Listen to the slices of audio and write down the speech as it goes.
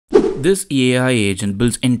This AI agent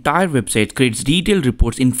builds entire websites, creates detailed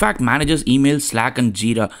reports, in fact manages email, Slack and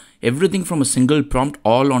Jira, everything from a single prompt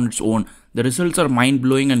all on its own. The results are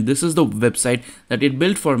mind-blowing, and this is the website that it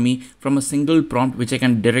built for me from a single prompt which I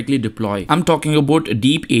can directly deploy. I'm talking about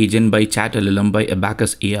DeepAgent by ChatLLM by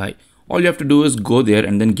Abacus AI. All you have to do is go there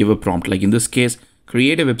and then give a prompt. Like in this case,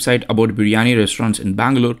 create a website about biryani restaurants in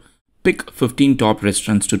Bangalore. Pick 15 top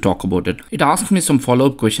restaurants to talk about it. It asks me some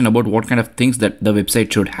follow-up question about what kind of things that the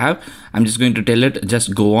website should have. I'm just going to tell it,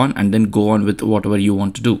 just go on and then go on with whatever you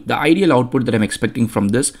want to do. The ideal output that I'm expecting from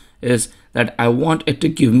this is that I want it to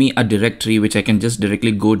give me a directory which I can just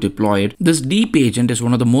directly go deploy it. This DeepAgent is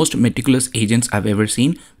one of the most meticulous agents I've ever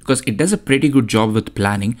seen because it does a pretty good job with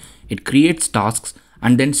planning. It creates tasks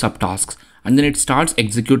and then subtasks, and then it starts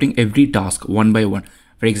executing every task one by one.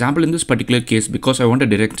 For example, in this particular case, because I want a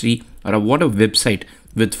directory or I want a website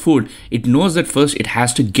with food, it knows that first it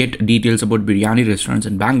has to get details about biryani restaurants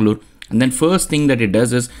in Bangalore. And then first thing that it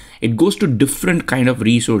does is it goes to different kind of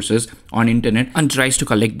resources on internet and tries to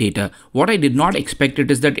collect data. What I did not expect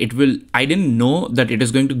it is that I didn't know that it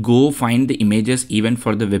is going to go find the images even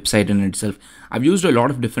for the website in itself. I've used a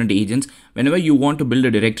lot of different agents. Whenever you want to build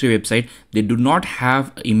a directory website, they do not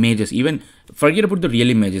have images. Even forget about the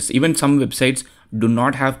real images. Even some websites do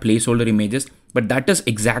not have placeholder images, but that is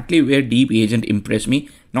exactly where DeepAgent impressed me.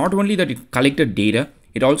 Not only that it collected data,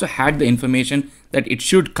 it also had the information that it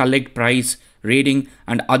should collect price, rating,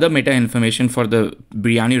 and other meta information for the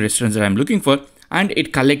biryani restaurants that I'm looking for. And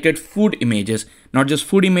it collected food images, not just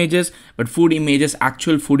food images, but food images,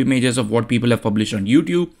 actual food images of what people have published on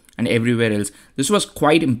YouTube and everywhere else. This was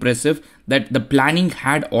quite impressive that the planning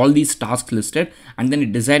had all these tasks listed, and then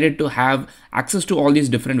it decided to have access to all these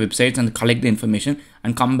different websites and collect the information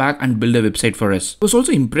and come back and build a website for us. I was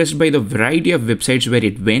also impressed by the variety of websites where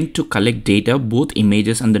it went to collect data, both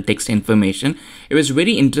images and the text information. It was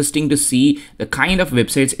very interesting to see the kind of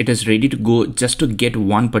websites it is ready to go just to get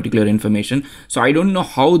one particular information. So I don't know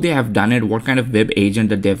how they have done it, what kind of web agent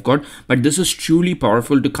that they've got, but this is truly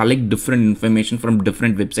powerful to collect different information from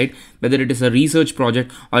different websites, whether it is a research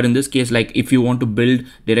project or in this case, like if you want to build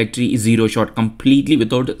directory zero shot completely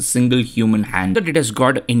without a single human hand. That it has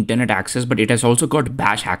got internet access, but it has also got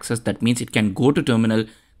bash access. That means it can go to terminal,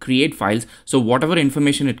 create files. So whatever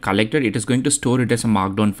information it collected, it is going to store it as a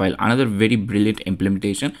markdown file. Another very brilliant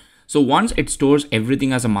implementation. So once it stores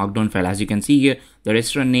everything as a markdown file, as you can see here, the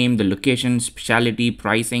restaurant name, the location, specialty,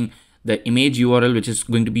 pricing, the image URL, which is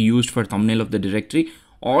going to be used for thumbnail of the directory,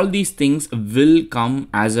 all these things will come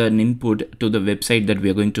as an input to the website that we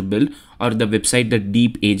are going to build, or the website that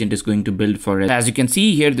DeepAgent is going to build for us. As you can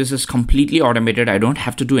see here, this is completely automated. I don't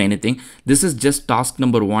have to do anything. This is just task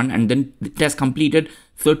number 1, and then it has completed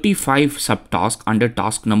 35 subtasks under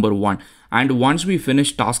task number 1. And once we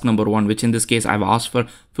finish task number 1, which in this case I've asked for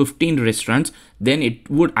 15 restaurants, then it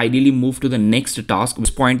would ideally move to the next task. At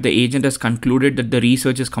this point, the agent has concluded that the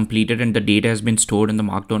research is completed and the data has been stored in the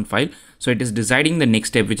markdown file. So it is deciding the next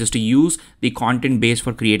step, which is to use the content base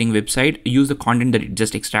for creating website, use the content that it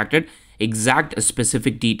just extracted, exact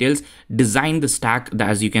specific details, design the stack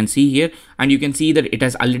as you can see here, and you can see that it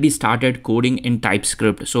has already started coding in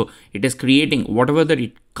TypeScript. So it is creating whatever that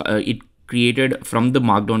it created from the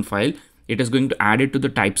markdown file. It is going to add it to the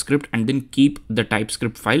TypeScript and then keep the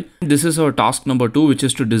TypeScript file. This is our task number 2, which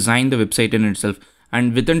is to design the website in itself.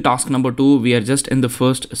 And within task number 2, we are just in the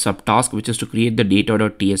first subtask, which is to create the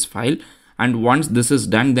data.ts file. And once this is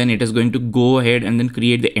done, then it is going to go ahead and then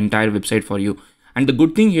create the entire website for you. And the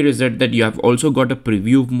good thing here is that you have also got a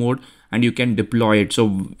preview mode and you can deploy it. So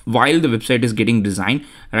while the website is getting designed,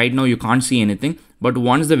 right now you can't see anything. But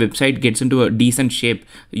once the website gets into a decent shape,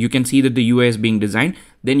 you can see that the UI is being designed.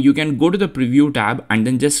 Then you can go to the preview tab and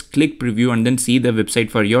then just click preview and then see the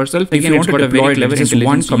website for yourself. If you want to deploy it, just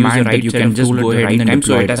one command that you can just go ahead and then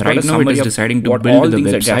deploy it. Right now it is deciding to build the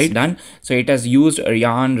website. Done. So it has used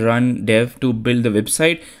yarn run dev to build the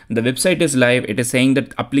website. The website is live. It is saying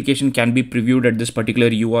that application can be previewed at this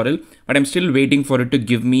particular URL, but I'm still waiting for it to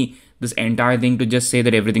give me this entire thing to just say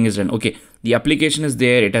that everything is done. Okay, the application is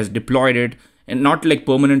there. It has deployed it, and not like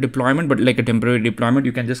permanent deployment, but like a temporary deployment.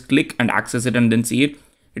 You can just click and access it and then see it.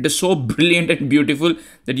 It is so brilliant and beautiful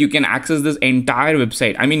that you can access this entire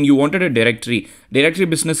website. I mean, you wanted a directory. Directory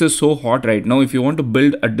business is so hot right now. If you want to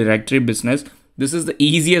build a directory business, this is the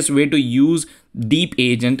easiest way to use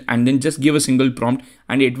DeepAgent and then just give a single prompt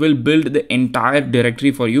and it will build the entire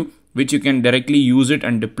directory for you, which you can directly use it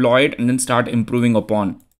and deploy it and then start improving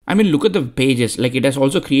upon. I mean, look at the pages. Like, it has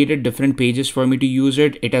also created different pages for me to use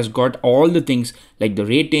it. It has got all the things like the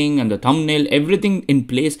rating and the thumbnail, everything in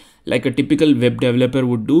place. like a typical web developer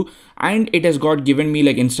would do. And it has got given me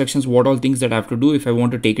like instructions, what all things that I have to do if I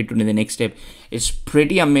want to take it to the next step. It's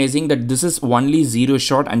pretty amazing that this is only 0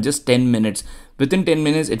 shot and just 10 minutes. Within 10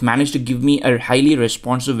 minutes, it managed to give me a highly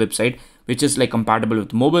responsive website, which is like compatible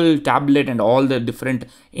with mobile, tablet, and all the different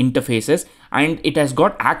interfaces. And it has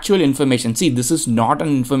got actual information. See, this is not an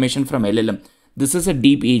information from LLM. This is a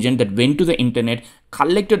deep agent that went to the internet,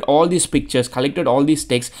 collected all these pictures, collected all these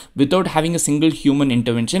texts without having a single human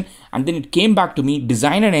intervention, and then it came back to me,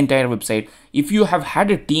 designed an entire website. If you have had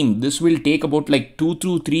a team, this will take about like 2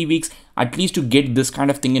 to 3 weeks at least to get this kind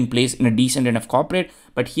of thing in place in a decent enough corporate.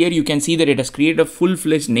 But here you can see that it has created a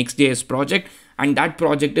full-fledged Next.js project, and that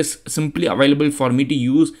project is simply available for me to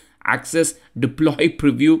use, access, deploy,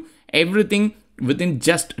 preview, everything within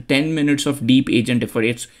just 10 minutes of deep agent effort.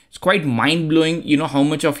 It's quite mind-blowing, you know, how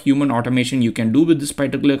much of human automation you can do with this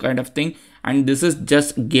particular kind of thing. And this is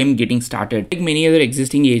just game getting started. Like many other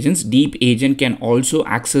existing agents, Deep Agent can also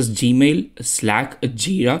access Gmail, Slack,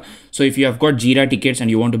 Jira. So if you have got Jira tickets and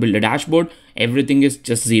you want to build a dashboard, everything is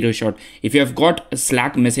just 0 shot. If you have got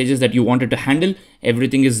Slack messages that you wanted to handle,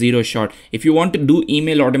 everything is 0 shot. If you want to do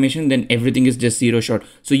email automation, then everything is just 0 shot.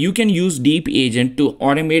 So you can use Deep Agent to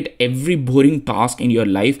automate every boring task in your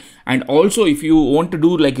life. And also if you want to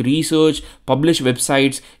do like research, publish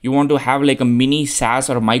websites, you want to have like a mini SaaS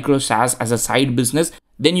or micro SaaS as a side business,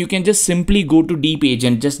 then you can just simply go to Deep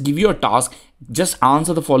Agent, just give you a task, just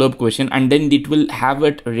answer the follow-up question, and then it will have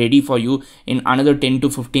it ready for you in another 10 to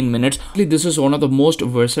 15 minutes. This is one of the most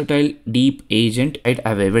versatile deep agent I've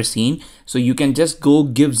ever seen. So you can just go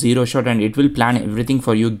give 0 shot and it will plan everything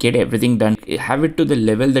for you, get everything done, have it to the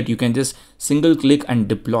level that you can just single click and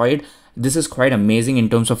deploy it. This is quite amazing in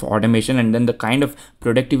terms of automation and then the kind of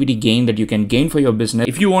productivity gain that you can gain for your business.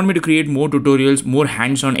 If you want me to create more tutorials, more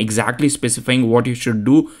hands-on, exactly specifying what you should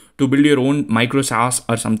do to build your own micro SaaS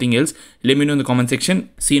or something else, let me know in the comment section.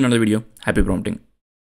 See you in another video. Happy prompting.